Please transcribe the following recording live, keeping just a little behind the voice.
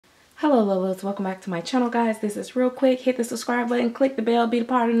Hello Lolas, welcome back to my channel guys. This is real quick. Hit the subscribe button, click the bell, be the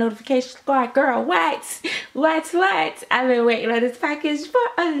part of the notification squad. Girl, what? I've been waiting on this package for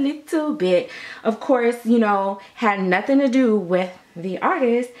a little bit. Of course, you know, had nothing to do with the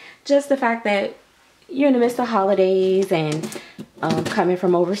artist, just the fact that you're in the midst of holidays and coming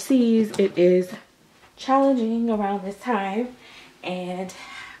from overseas, it is challenging around this time,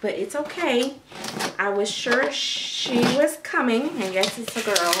 but it's okay. I was sure she was coming, and yes, it's a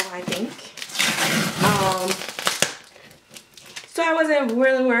girl, I think. So I wasn't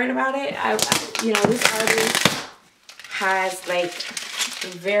really worried about it. You know, this artist has like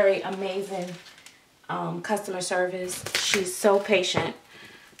very amazing customer service. She's so patient,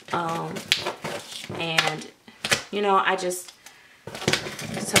 and you know,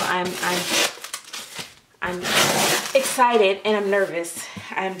 I'm excited and I'm nervous.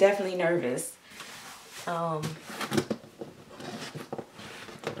 I'm definitely nervous.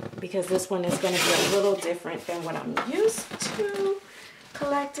 Because this one is going to be a little different than what I'm used to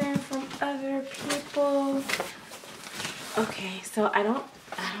collecting from other people. Okay, so I don't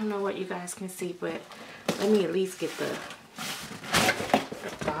know what you guys can see, but let me at least get the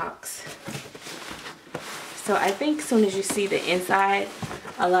box. So I think as soon as you see the inside,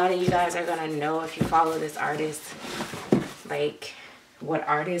 a lot of you guys are gonna know, if you follow this artist, like what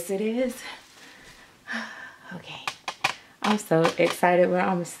artist it is. Okay, I'm so excited, but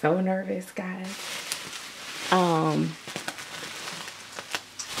I'm so nervous, guys. So,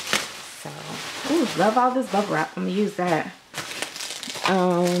 ooh, love all this bubble wrap. I'm gonna use that.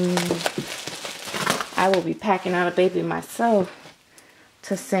 I will be packing out a baby myself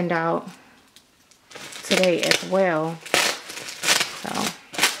to send out today as well. So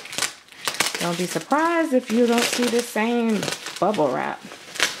don't be surprised if you don't see the same bubble wrap.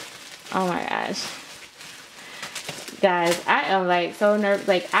 Oh my gosh. Guys, I am like so nervous.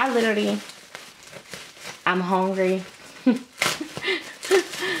 Like I'm hungry.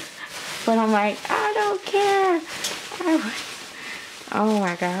 But I'm like, I don't care. Oh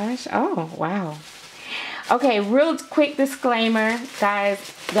my gosh. Oh, wow. Okay, real quick disclaimer, guys.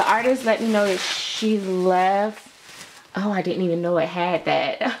 The artist let me know that she left. Oh, I didn't even know it had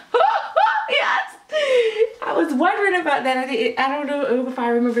that. Yes. I was wondering about that. I don't know if I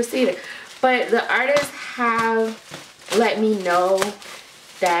remember seeing it. But the artists have let me know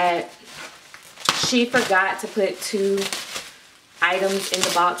that she forgot to put 2 items in the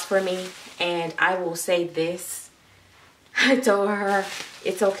box for me. And I will say this. I told her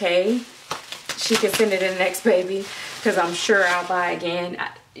it's okay. She can send it to the next baby, because I'm sure I'll buy again.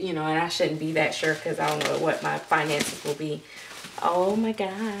 You know, and I shouldn't be that sure because I don't know what my finances will be. Oh my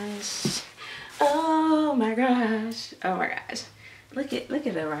gosh. Oh my gosh. Oh my gosh. Look at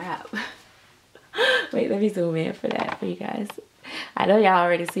the wrap. Wait, let me zoom in for that for you guys. I know y'all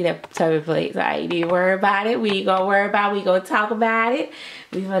already see that tummy plate, so I ain't need to worry about it. We ain't gonna worry about it. We gonna talk about it.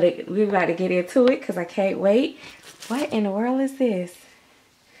 We about to get into it because I can't wait. What in the world is this?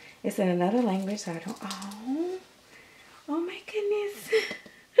 It's in another language, so I don't. Oh my goodness.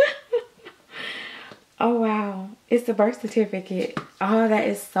 Oh wow, it's the birth certificate. Oh, that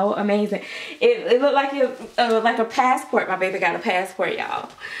is so amazing. It looked like a passport. My baby got a passport, y'all.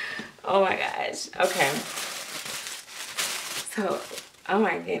 Oh my gosh. Okay. So, oh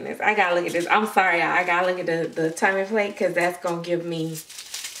my goodness, I gotta look at this. I'm sorry, y'all. I gotta look at the tummy plate, because that's gonna give me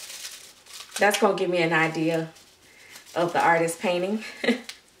an idea of the artist painting.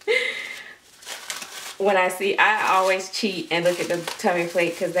 When I always cheat and look at the tummy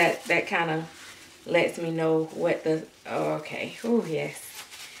plate, because that kind of lets me know what the, oh, okay. Oh, yes.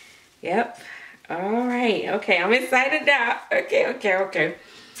 Yep. All right. Okay, I'm excited now. Okay.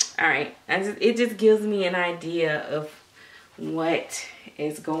 All right. It just gives me an idea of what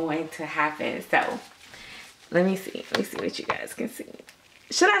is going to happen. So, let me see. Let me see what you guys can see.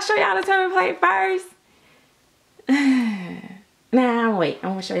 Should I show y'all the tummy plate first? Nah, wait. I'm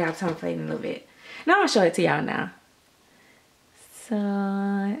going to show y'all the tummy plate in a little bit. No, I'm going to show it to y'all now. So,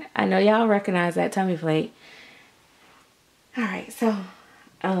 I know y'all recognize that tummy plate. Alright, so,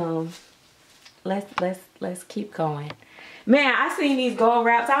 let's keep going. Man, I seen these gold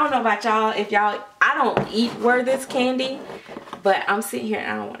wraps. I don't know about y'all. I don't eat Werther's candy, but I'm sitting here,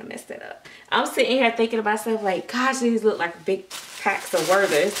 I don't want to mess that up. I'm sitting here thinking to myself, like, gosh, these look like big packs of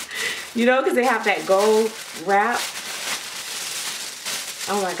Werther's. You know, because they have that gold wrap.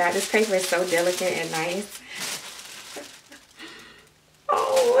 Oh my god, this paper is so delicate and nice.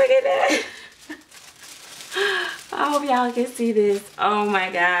 Oh, look at that. I hope y'all can see this. Oh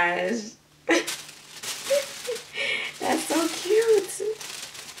my gosh. That's so cute.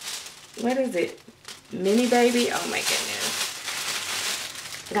 What is it? Mini baby? Oh my goodness.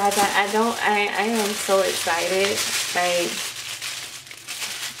 Guys, I am so excited. Like,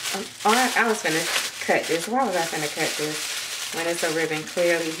 I was finna cut this. Why was I finna cut this when it's a ribbon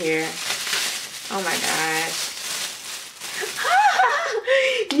clearly here? Oh my gosh.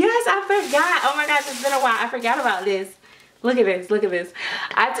 Yes, I forgot. Oh my gosh, it's been a while. I forgot about this. Look at this, look at this.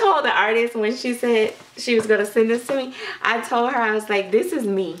 I told the artist when she said she was gonna send this to me, I told her, I was like, this is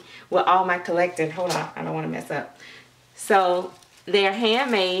me with all my collecting. Hold on, I don't wanna mess up. So they're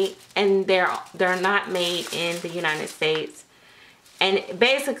handmade and they're not made in the United States. And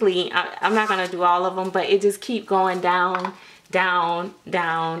basically, I'm not gonna do all of them, but it just keep going down, down,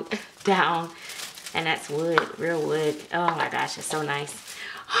 down, down. And that's wood, real wood. Oh my gosh, it's so nice.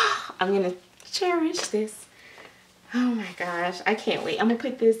 I'm gonna cherish this. Oh my gosh, I can't wait. I'm gonna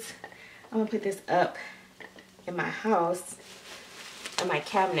put this up in my house, in my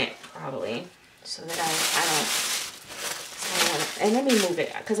cabinet probably, so that I don't, and let me move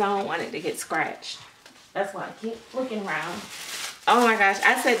it because I don't want it to get scratched. That's why I keep looking around. Oh my gosh,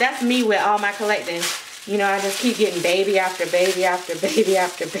 I said that's me with all my collecting. You know, I just keep getting baby after baby after baby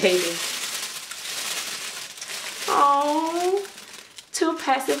after baby. Oh, 2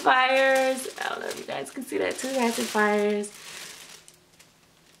 pacifiers. I don't know if you guys can see that. 2 pacifiers.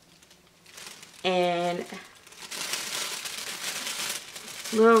 And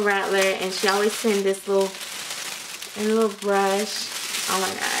little rattler. And she always sends this little brush. Oh my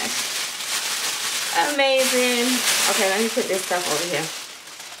gosh. Amazing. Okay, let me put this stuff over here.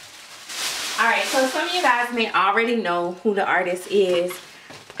 Alright, so some of you guys may already know who the artist is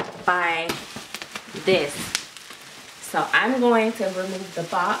by this. So I'm going to remove the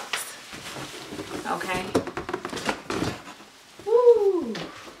box. Okay. Woo.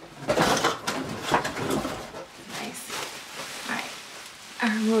 Nice. Alright.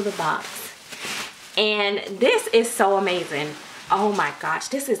 I remove the box. And this is so amazing. Oh my gosh.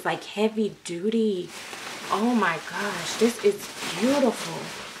 This is like heavy duty. Oh my gosh. This is beautiful.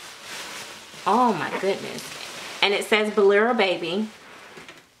 Oh my goodness. And it says Belirababy.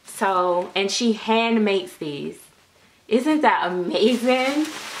 So, and she hand makes these. Isn't that amazing?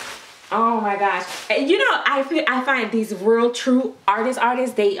 Oh my gosh. And you know, I find these real true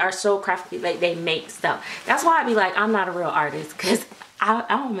artists, they are so crafty. Like, they make stuff. That's why I be like, I'm not a real artist, because I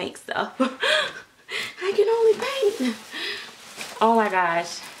don't make stuff. I can only paint. Oh my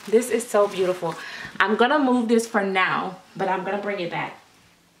gosh. This is so beautiful. I'm gonna move this for now, but I'm gonna bring it back.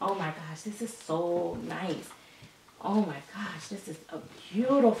 Oh my gosh, this is so nice. Oh my gosh, this is a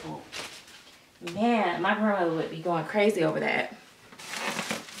beautiful. Man, my grandmother would be going crazy over that.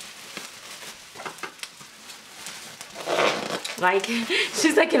 Like,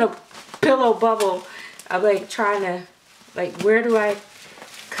 she's like in a pillow bubble. I'm like trying to, like, where do I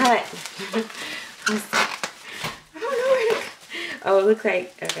cut? I don't know where to cut. Oh, it looks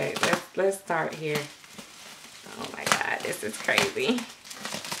like, okay, let's start here. Oh my God, this is crazy.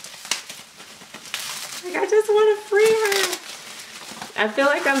 Like, I just want to free her. I feel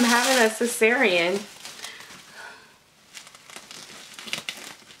like I'm having a cesarean.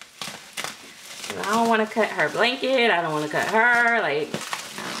 I don't want to cut her blanket. I don't want to cut her. Like,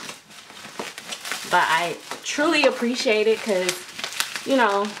 but I truly appreciate it because, you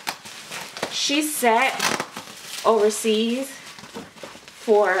know, she sat overseas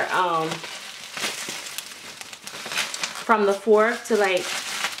for, from the 4th to like,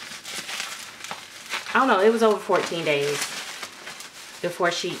 I don't know, it was over 14 days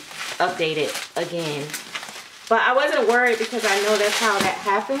before she updated again. But I wasn't worried because I know that's how that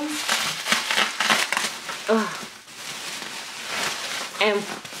happens. Ugh. And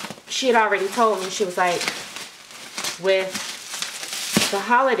she had already told me, she was like, with the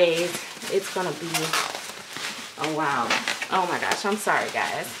holidays, it's gonna be a while. Oh my gosh, I'm sorry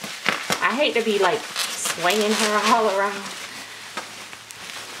guys. I hate to be like swinging her all around.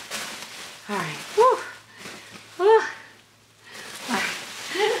 All right. Whew. Whew. All right.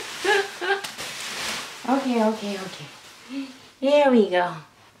 Okay. There we go.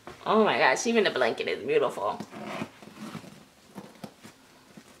 Oh my gosh, even the blanket is beautiful. All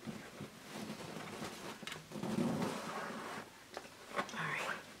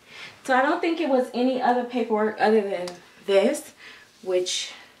right. So I don't think it was any other paperwork other than this,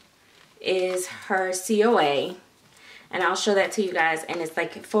 which is her COA. And I'll show that to you guys. And it's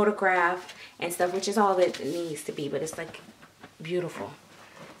like a photograph and stuff, which is all that it needs to be. But it's like beautiful.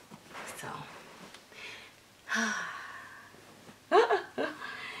 So.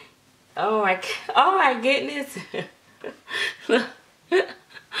 Oh my goodness.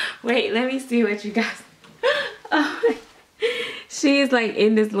 Wait, let me see what you guys. Oh, she's like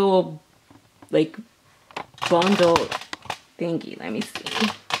in this little like bundle thingy. Let me see.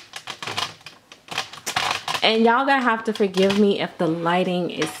 And y'all gonna have to forgive me if the lighting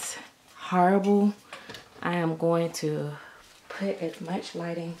is horrible. I am going to put as much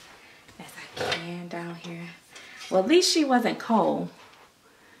lighting as I can down here. Well, at least she wasn't cold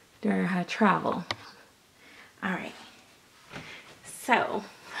during her travel. All right. So,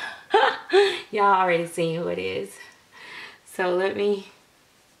 y'all already seen who it is. So let me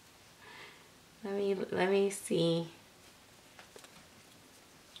see.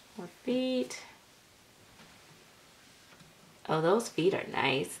 Her feet. Oh, those feet are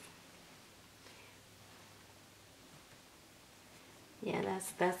nice. Yeah,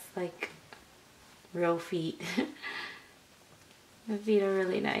 that's like real feet. The feet are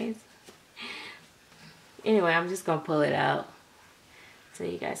really nice. Anyway, I'm just gonna pull it out so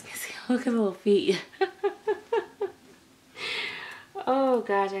you guys can see. Look at the little feet. Oh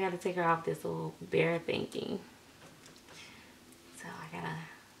gosh, I gotta take her off this little bear thingy.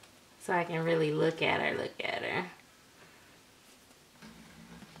 So I can really look at her.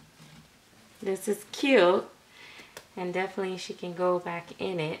 This is cute, and definitely she can go back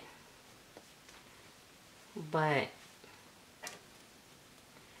in it, but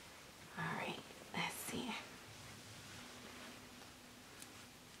all right, let's see.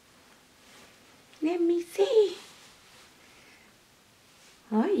 Let me see.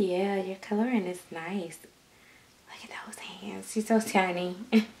 Oh yeah, your coloring is nice. Look at those hands. She's so tiny.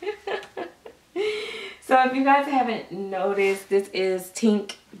 So if you guys haven't noticed, this is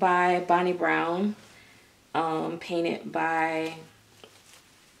Tink by Bonnie Brown. Painted by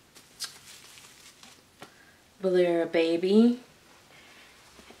Belirababy.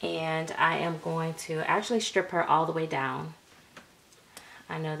 And I am going to actually strip her all the way down.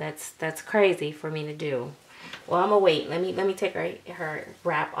 I know that's crazy for me to do. Well, I'm gonna wait. Let me take her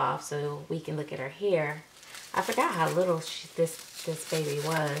wrap off so we can look at her hair. I forgot how little this baby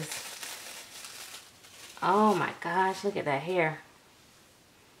was. Oh my gosh, look at that hair.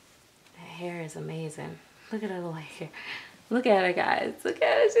 That hair is amazing. Look at her little hair. Look at her, guys. Look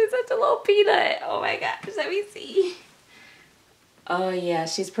at her. She's such a little peanut. Oh my gosh, let me see. Oh yeah,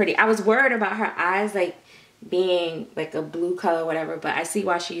 she's pretty. I was worried about her eyes like being like a blue color or whatever, but I see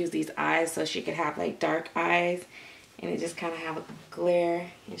why she used these eyes, so she could have like dark eyes and it just kind of have a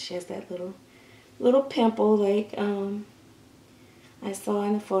glare. And she has that little pimple like I saw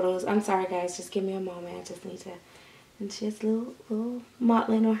in the photos. I'm sorry guys, just give me a moment. I just need to. And she has little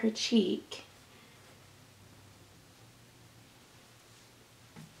mottling on her cheek.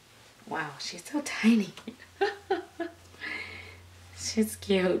 Wow, she's so tiny. She's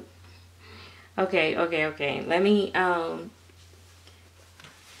cute. Okay. Let me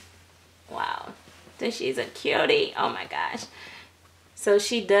wow. So she's a cutie. Oh my gosh. So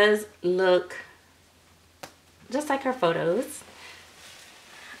she does look just like her photos.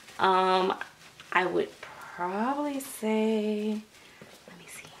 I would probably say, let me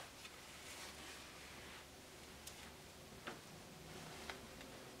see.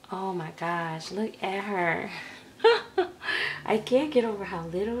 Oh my gosh, look at her. I can't get over how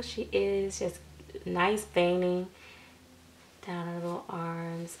little she is. Just nice veining down her little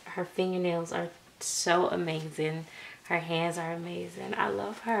arms. Her fingernails are so amazing. Her hands are amazing. I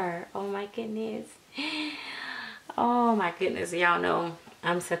love her. Oh my goodness. Oh my goodness. Y'all know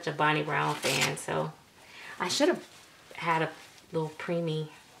I'm such a Bonnie Brown fan, so I should have had a little preemie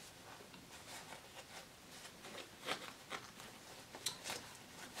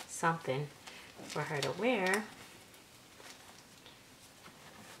something for her to wear.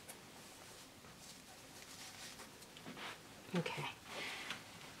 Okay.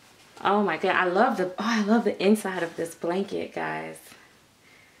 Oh my god, I love the inside of this blanket, guys.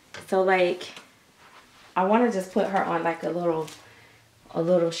 So like I want to just put her on like a little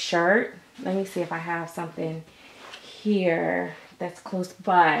shirt. Let me see if I have something here that's close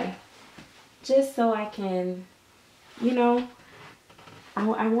by, just so I can, you know, I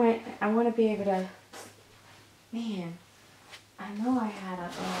want to be able to, man, I know I had a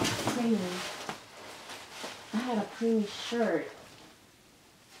preemie shirt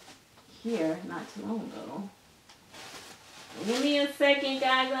here not too long ago. Give me a second,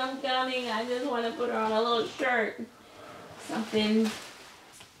 guys, I'm coming. I just want to put her on a little shirt. Something,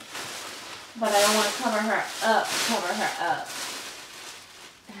 but I don't want to cover her up.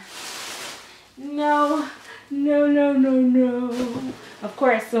 No. Of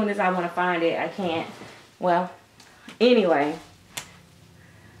course, as soon as I want to find it, I can't. Well, anyway,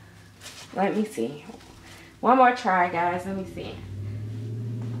 let me see. One more try, guys. Let me see.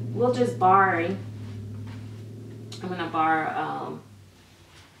 We'll just borrow. I'm gonna borrow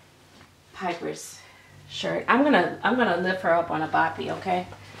Piper's shirt. I'm gonna lift her up on a boppy, okay?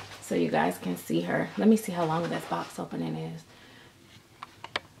 so you guys can see her. Let me see how long this box opening is.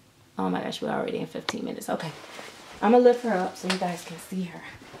 Oh my gosh, we're already in 15 minutes. Okay, I'm gonna lift her up so you guys can see her.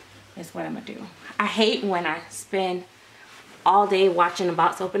 That's what I'm gonna do. I hate when I spend all day watching the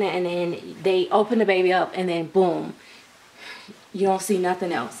box opening and then they open the baby up and then boom, you don't see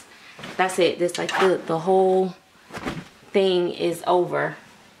nothing else. That's it. This like the whole thing is over.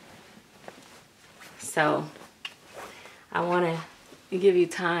 So I want to give you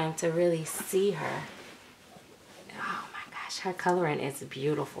time to really see her. Oh my gosh, her coloring is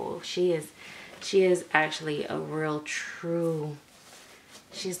beautiful. She is actually a real true,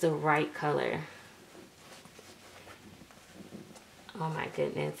 she's the right color. Oh my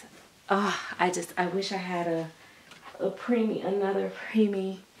goodness. Oh, I wish I had another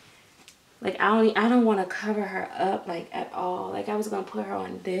preemie. Like I don't want to cover her up like at all. Like I was gonna put her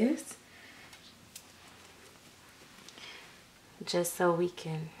on this, just so we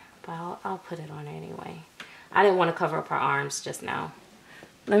can. But I'll put it on anyway. I didn't want to cover up her arms just now.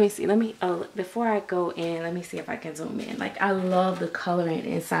 Let me see. Before I go in, let me see if I can zoom in. Like I love the coloring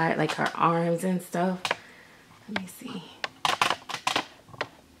inside, like her arms and stuff. Let me see.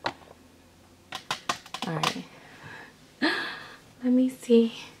 All right. Let me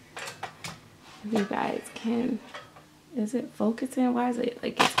see if you guys can. Is it focusing? Why is it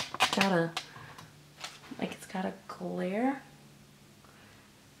like it's got a glare?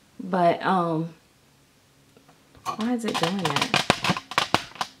 But why is it doing that?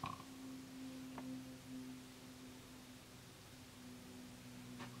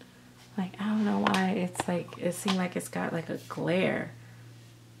 Like I don't know why it's like it seemed like it's got like a glare.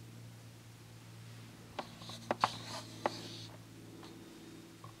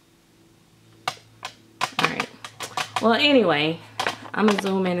 Well, anyway, I'm gonna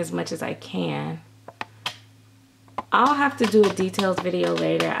zoom in as much as I can. I'll have to do a details video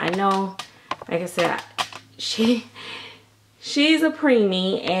later. I know, like I said, she's a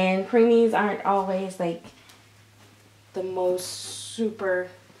preemie, and preemies aren't always like the most super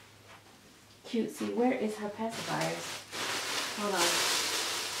cutesy. Where is her pacifiers? Hold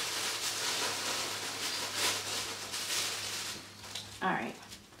on. All right.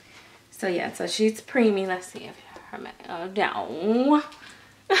 So yeah, so she's preemie. Let's see if down.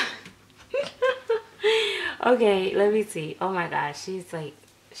 Okay, let me see. Oh my gosh, she's so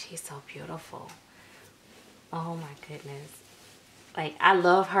beautiful. Oh my goodness. Like I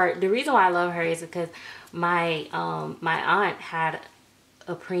love her. The reason why I love her is because my aunt had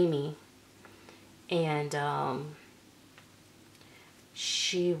a preemie, and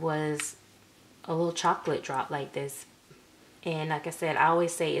she was a little chocolate drop like this. And like I said, I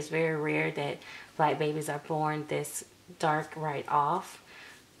always say it's very rare that black babies are born this dark right off.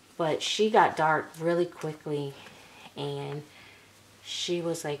 But she got dark really quickly. And she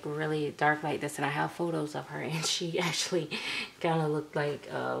was like really dark like this. And I have photos of her. And she actually kind of looked like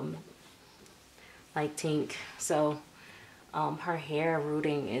Tink. So her hair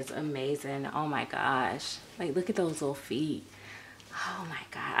rooting is amazing. Oh my gosh. Like look at those little feet. Oh my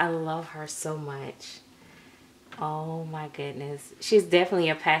God. I love her so much. Oh my goodness. She's definitely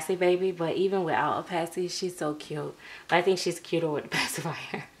a passy baby, but even without a passy, she's so cute. But I think she's cuter with the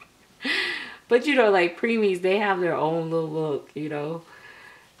pacifier. But you know, like preemies, they have their own little look, you know.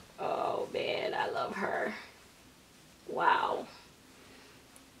 Oh man, I love her. Wow.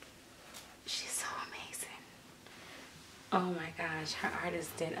 She's so amazing. Oh my gosh, her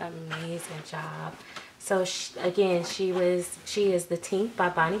artist did an amazing job. So again, she is the Tink by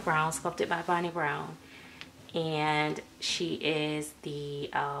Bonnie Brown, sculpted by Bonnie Brown. And she is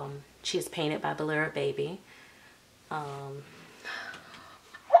she's painted by Belirababy. Oh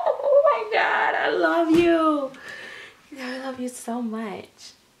my God, I love you. I love you so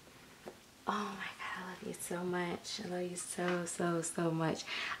much. Oh my God, I love you so much. I love you so much.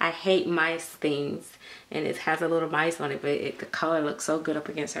 I hate mice things, and it has a little mice on it, but the color looks so good up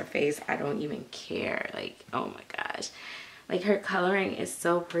against her face. I don't even care. Like, oh my gosh. Like her coloring is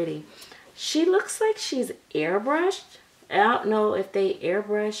so pretty. She looks like she's airbrushed. I don't know if they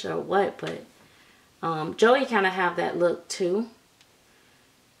airbrush or what, but Joey kind of have that look too.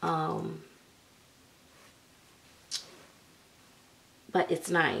 But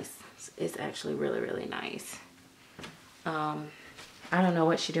it's nice. It's actually really nice. I don't know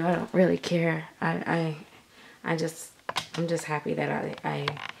what she do. I don't really care. I'm just happy that I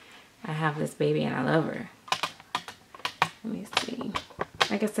have this baby and I love her. Let me see.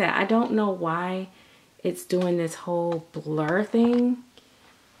 Like I said, I don't know why it's doing this whole blur thing.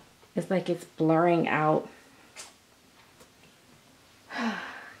 It's like it's blurring out.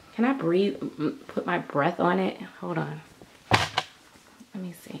 Can I breathe? Put my breath on it? Hold on. Let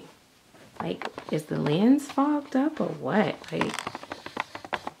me see. Like, is the lens fogged up or what? Like,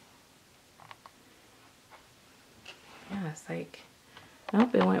 yeah, it's like,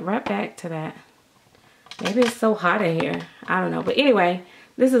 nope, it went right back to that. Maybe it's so hot in here. I don't know. But anyway,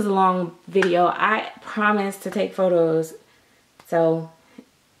 this is a long video. I promise to take photos. So,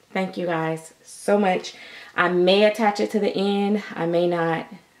 thank you guys so much. I may attach it to the end. I may not.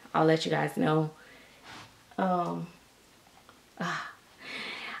 I'll let you guys know.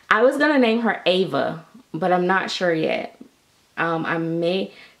 I was gonna name her Ava, but I'm not sure yet. I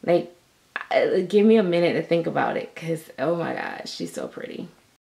may, like, give me a minute to think about it, because oh my gosh, she's so pretty.